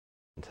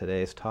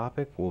today's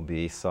topic will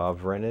be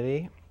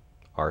sovereignty,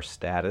 our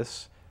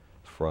status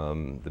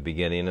from the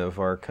beginning of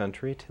our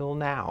country till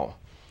now.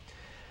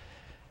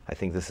 I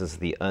think this is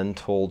the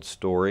untold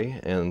story,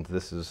 and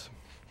this is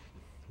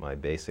my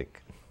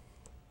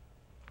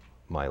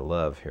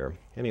love here.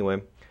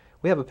 Anyway,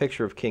 we have a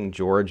picture of King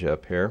George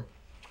up here,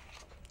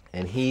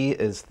 and he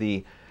is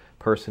the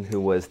person who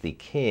was the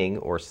king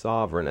or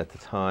sovereign at the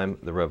time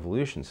the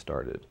revolution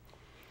started.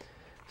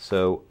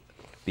 So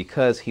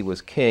because he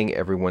was king,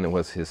 everyone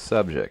was his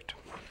subject.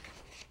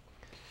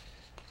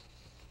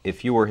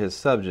 If you were his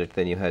subject,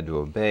 then you had to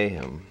obey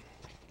him.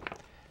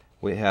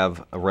 We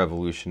have a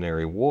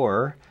revolutionary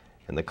war,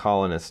 and the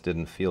colonists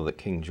didn't feel that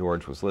King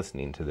George was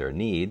listening to their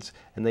needs,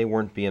 and they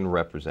weren't being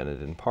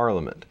represented in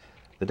Parliament.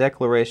 The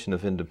Declaration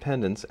of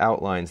Independence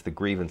outlines the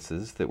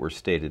grievances that were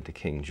stated to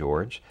King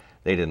George.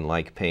 They didn't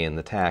like paying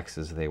the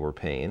taxes they were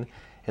paying,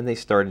 and they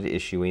started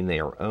issuing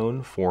their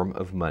own form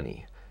of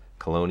money,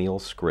 colonial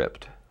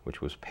script, which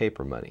was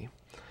paper money.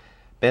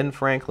 Ben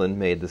Franklin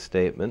made the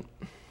statement,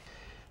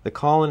 "The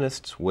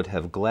colonists would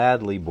have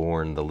gladly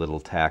borne the little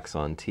tax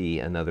on tea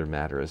and other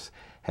matters,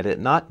 had it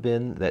not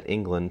been that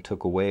England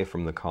took away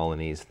from the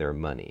colonies their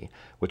money,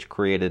 which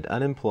created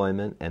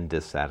unemployment and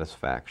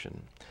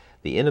dissatisfaction.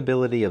 The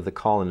inability of the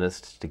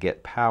colonists to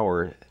get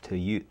power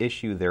to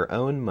issue their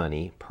own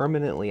money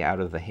permanently out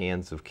of the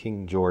hands of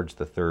King George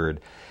III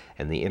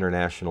and the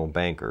international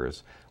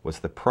bankers was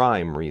the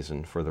prime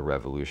reason for the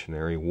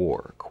Revolutionary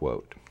War."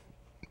 Quote.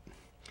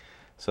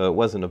 So it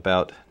wasn't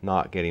about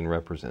not getting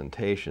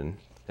representation,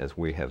 as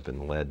we have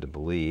been led to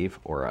believe,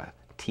 or a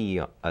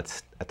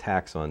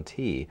tax on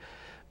tea,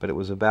 but it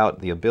was about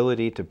the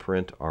ability to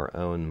print our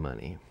own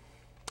money.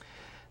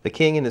 The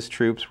king and his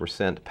troops were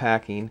sent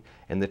packing,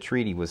 and the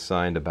treaty was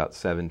signed about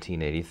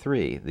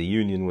 1783. The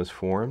Union was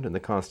formed, and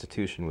the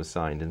Constitution was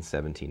signed in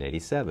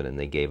 1787, and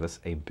they gave us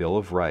a Bill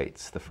of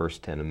Rights, the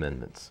first 10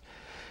 amendments.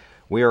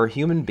 We are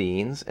human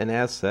beings, and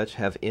as such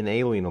have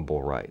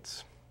inalienable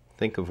rights.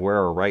 Think of where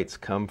our rights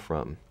come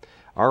from.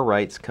 Our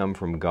rights come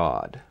from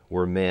God.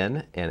 We're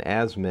men, and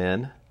as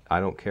men, I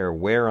don't care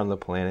where on the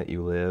planet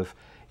you live,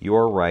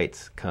 your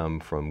rights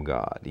come from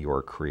God,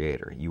 your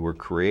Creator. You were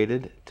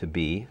created to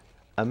be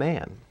a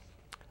man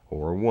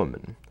or a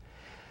woman.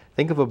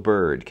 Think of a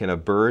bird. Can a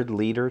bird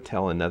leader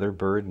tell another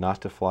bird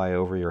not to fly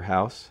over your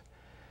house?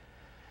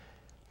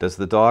 Does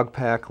the dog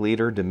pack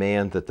leader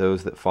demand that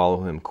those that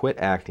follow him quit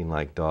acting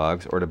like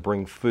dogs, or to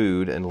bring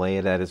food and lay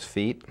it at his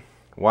feet?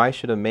 Why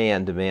should a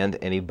man demand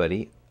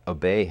anybody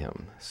obey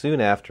him? Soon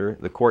after,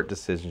 the court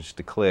decisions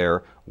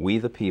declare we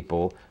the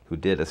people who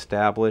did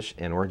establish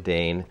and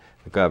ordain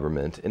the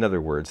government, in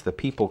other words, the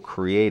people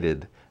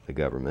created the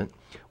government,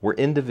 were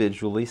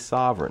individually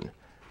sovereign.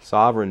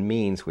 Sovereign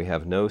means we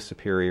have no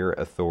superior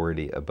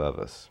authority above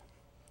us.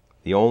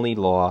 The only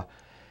law,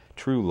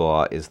 true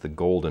law, is the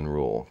golden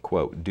rule,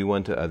 quote, "Do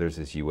unto others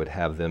as you would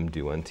have them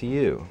do unto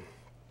you."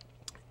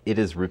 It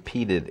is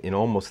repeated in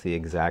almost the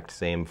exact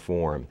same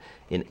form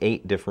in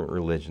 8 different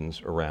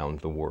religions around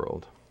the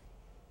world.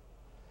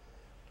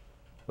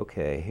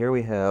 Okay, here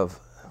we have,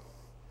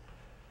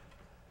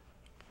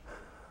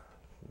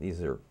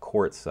 these are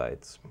court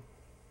sites.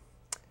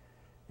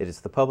 "It is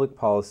the public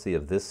policy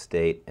of this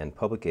state, and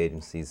public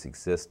agencies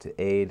exist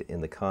to aid in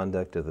the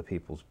conduct of the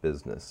people's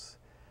business.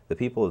 The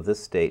people of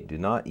this state do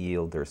not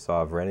yield their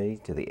sovereignty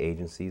to the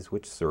agencies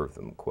which serve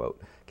them."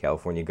 Quote,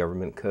 California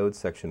Government Code,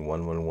 Section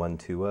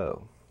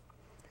 11120.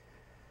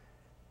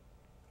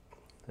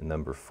 And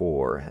number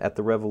 4, "At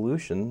the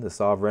Revolution, the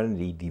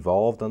sovereignty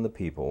devolved on the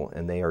people,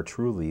 and they are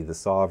truly the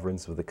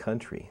sovereigns of the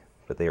country.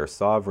 But they are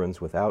sovereigns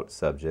without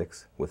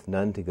subjects, with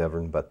none to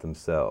govern but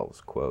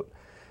themselves." Quote,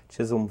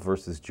 Chisholm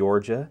versus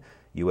Georgia,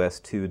 U.S.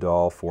 2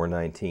 Doll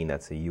 419.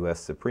 That's a U.S.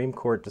 Supreme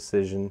Court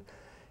decision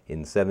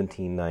in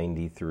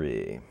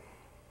 1793.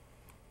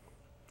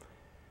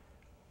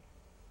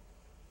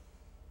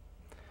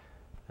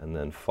 And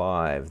then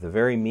 5, "The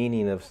very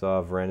meaning of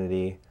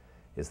sovereignty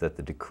is that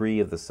the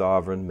decree of the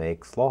sovereign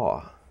makes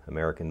law."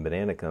 American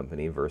Banana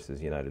Company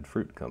versus United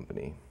Fruit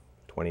Company,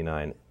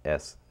 29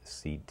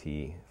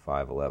 SCT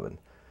 511.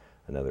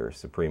 Another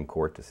Supreme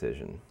Court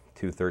decision,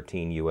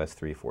 213 U.S.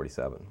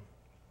 347.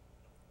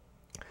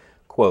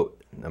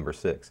 Quote, number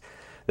 6,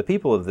 "The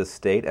people of this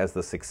state, as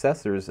the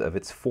successors of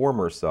its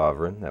former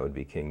sovereign," that would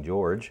be King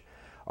George,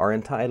 "are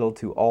entitled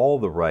to all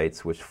the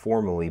rights which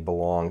formerly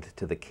belonged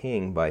to the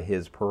king by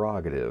his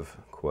prerogative."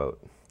 Quote,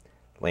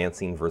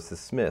 Lansing versus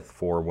Smith,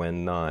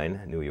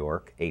 419, New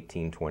York,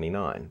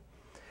 1829.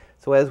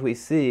 So as we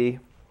see,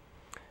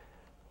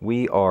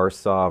 we are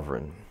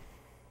sovereign,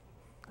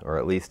 or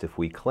at least if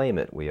we claim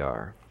it, we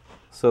are.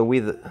 So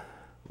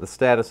the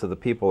status of the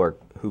people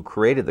who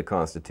created the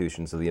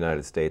constitutions of the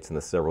United States and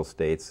the several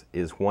states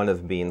is one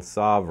of being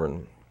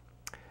sovereign,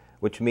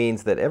 which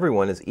means that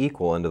everyone is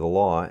equal under the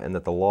law and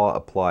that the law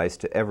applies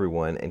to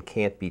everyone and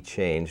can't be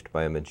changed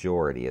by a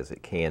majority as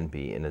it can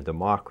be in a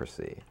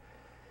democracy.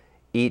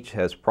 Each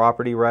has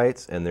property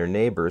rights, and their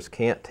neighbors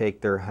can't take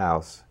their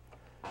house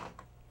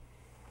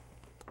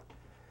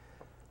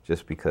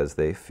just because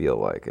they feel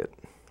like it.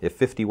 If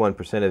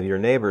 51% of your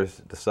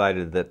neighbors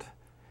decided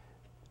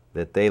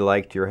that they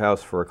liked your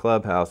house for a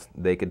clubhouse,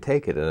 they could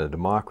take it in a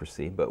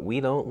democracy. But we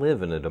don't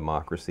live in a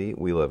democracy.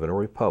 We live in a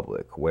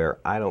republic where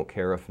I don't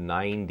care if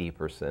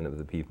 90% of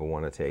the people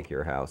want to take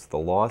your house. The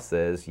law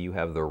says you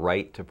have the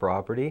right to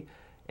property,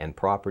 and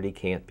property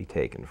can't be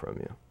taken from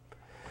you.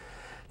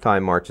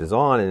 Time marches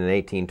on, and in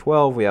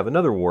 1812 we have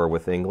another war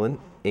with England.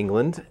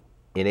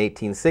 In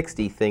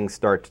 1860, things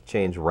start to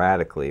change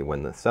radically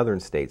when the southern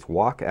states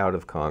walk out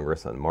of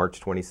Congress on March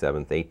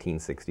 27,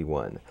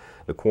 1861.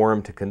 The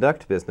quorum to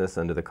conduct business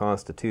under the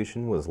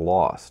Constitution was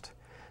lost.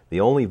 The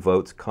only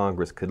votes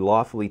Congress could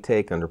lawfully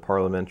take under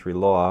parliamentary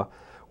law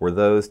were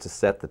those to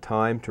set the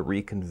time to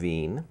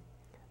reconvene,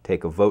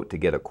 take a vote to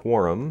get a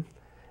quorum,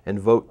 and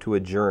vote to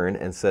adjourn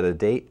and set a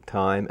date,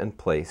 time, and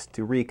place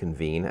to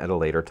reconvene at a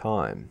later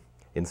time.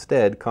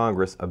 Instead,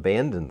 Congress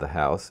abandoned the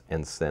House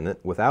and Senate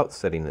without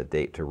setting a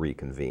date to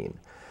reconvene.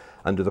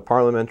 Under the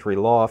parliamentary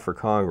law for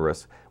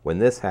Congress, when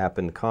this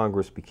happened,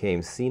 Congress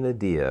became sine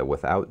die,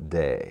 without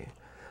day.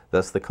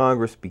 Thus the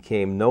Congress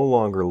became no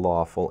longer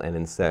lawful and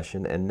in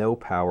session, and no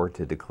power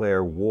to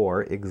declare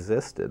war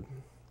existed.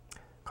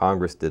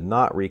 Congress did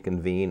not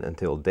reconvene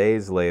until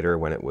days later,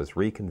 when it was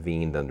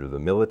reconvened under the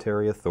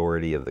military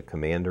authority of the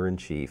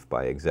Commander-in-Chief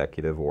by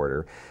executive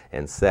order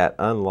and sat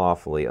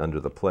unlawfully under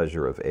the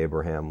pleasure of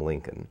Abraham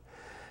Lincoln.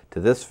 To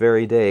this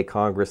very day,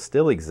 Congress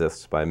still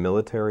exists by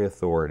military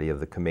authority of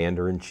the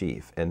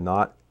Commander-in-Chief and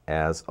not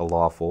as a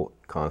lawful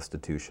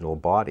constitutional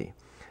body.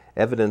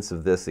 Evidence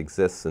of this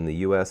exists in the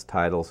U.S.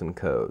 Titles and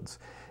Codes.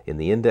 In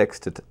the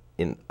Index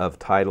of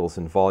Titles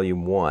in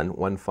Volume 1,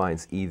 one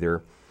finds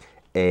either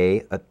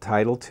A,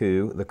 Title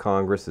II, the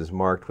Congress is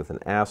marked with an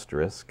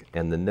asterisk,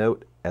 and the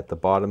note at the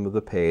bottom of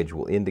the page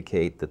will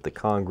indicate that the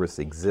Congress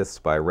exists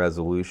by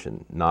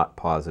resolution, not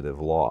positive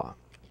law.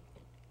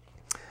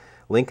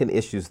 Lincoln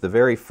issues the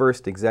very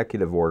first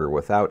executive order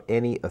without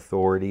any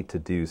authority to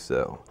do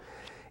so.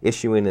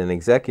 Issuing an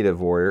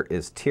executive order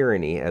is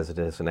tyranny, as it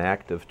is an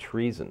act of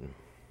treason.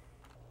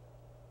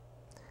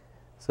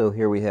 So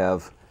here we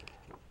have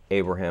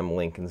Abraham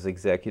Lincoln's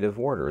executive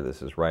order.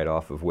 This is right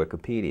off of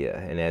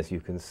Wikipedia. And as you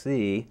can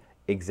see,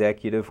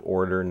 executive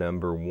order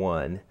number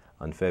 1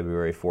 on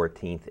February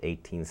 14th,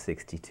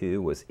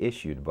 1862 was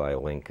issued by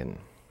Lincoln.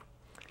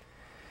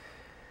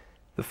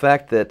 The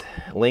fact that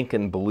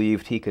Lincoln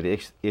believed he could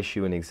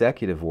issue an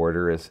executive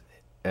order is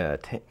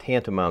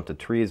tantamount to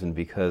treason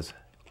because,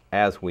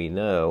 as we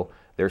know,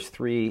 there's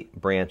 3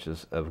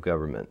 branches of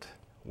government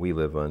we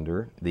live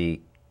under.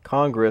 The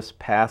Congress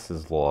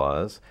passes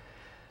laws.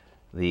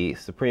 The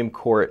Supreme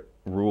Court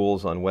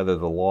rules on whether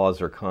the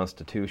laws are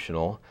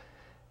constitutional,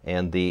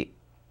 and the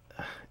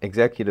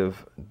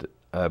executive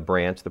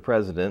branch, the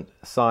president,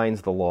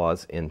 signs the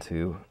laws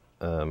into,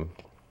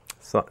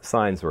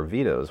 signs or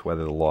vetoes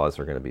whether the laws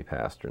are going to be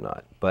passed or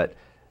not. But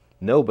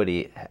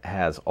nobody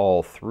has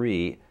all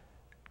 3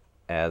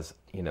 as,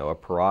 a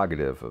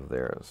prerogative of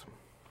theirs.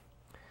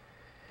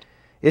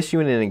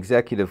 Issuing an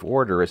executive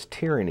order is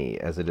tyranny,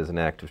 as it is an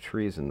act of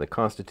treason. The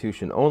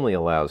Constitution only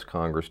allows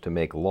Congress to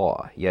make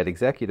law, yet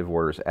executive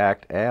orders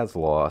act as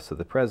law, so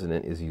the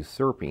President is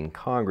usurping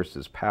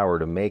Congress's power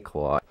to make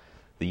law.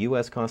 The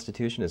U.S.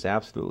 Constitution is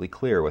absolutely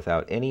clear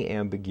without any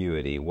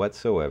ambiguity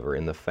whatsoever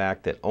in the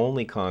fact that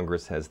only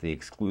Congress has the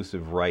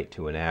exclusive right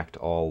to enact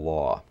all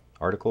law.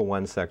 Article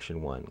 1,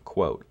 Section 1,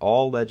 quote,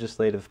 "All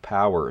legislative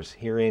powers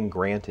herein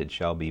granted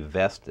shall be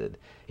vested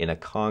in a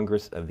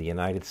Congress of the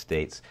United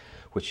States,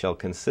 which shall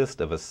consist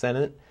of a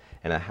Senate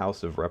and a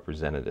House of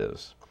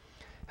Representatives."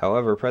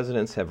 However,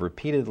 presidents have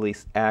repeatedly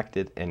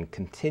acted and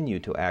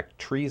continue to act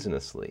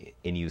treasonously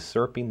in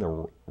usurping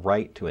the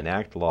right to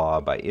enact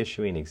law by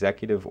issuing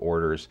executive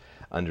orders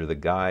under the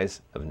guise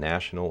of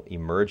national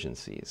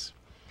emergencies.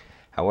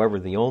 However,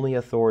 the only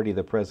authority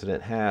the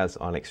president has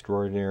on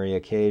extraordinary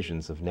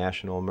occasions of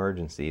national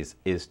emergencies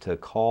is to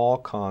call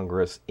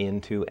Congress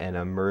into an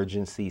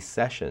emergency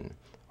session.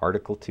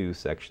 Article 2,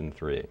 Section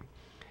 3.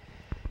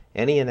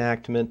 Any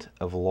enactment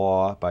of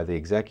law by the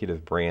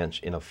executive branch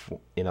in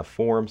a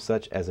form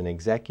such as an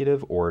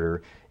executive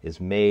order is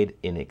made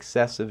in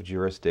excessive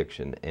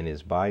jurisdiction and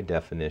is by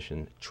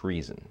definition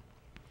treason.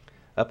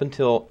 Up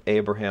until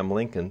Abraham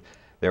Lincoln,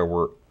 there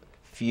were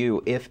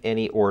few, if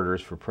any,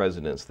 orders for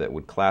presidents that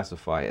would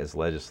classify as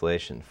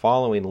legislation.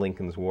 Following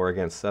Lincoln's war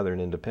against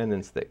Southern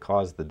independence that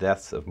caused the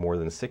deaths of more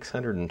than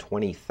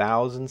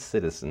 620,000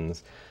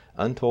 citizens,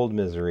 untold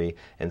misery,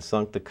 and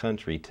sunk the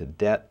country to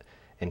debt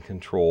and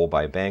control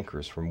by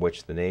bankers from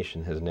which the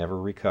nation has never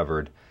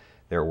recovered,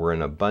 there were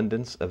an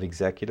abundance of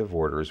executive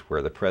orders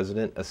where the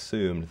president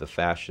assumed the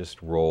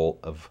fascist role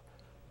of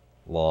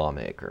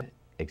lawmaker.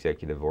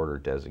 Executive order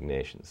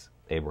designations.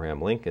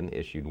 Abraham Lincoln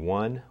issued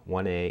 1,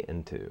 1A,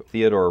 and 2.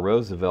 Theodore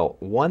Roosevelt,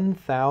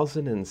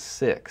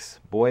 1006.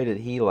 Boy, did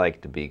he like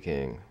to be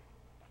king.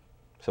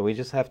 So we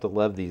just have to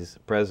love these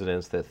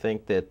presidents that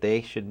think that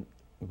they should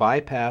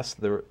bypass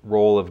the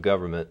role of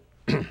government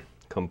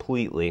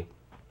completely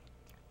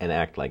and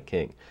act like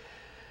king.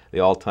 The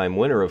all-time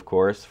winner, of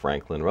course,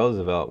 Franklin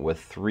Roosevelt, with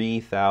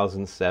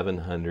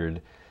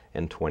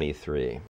 3,723.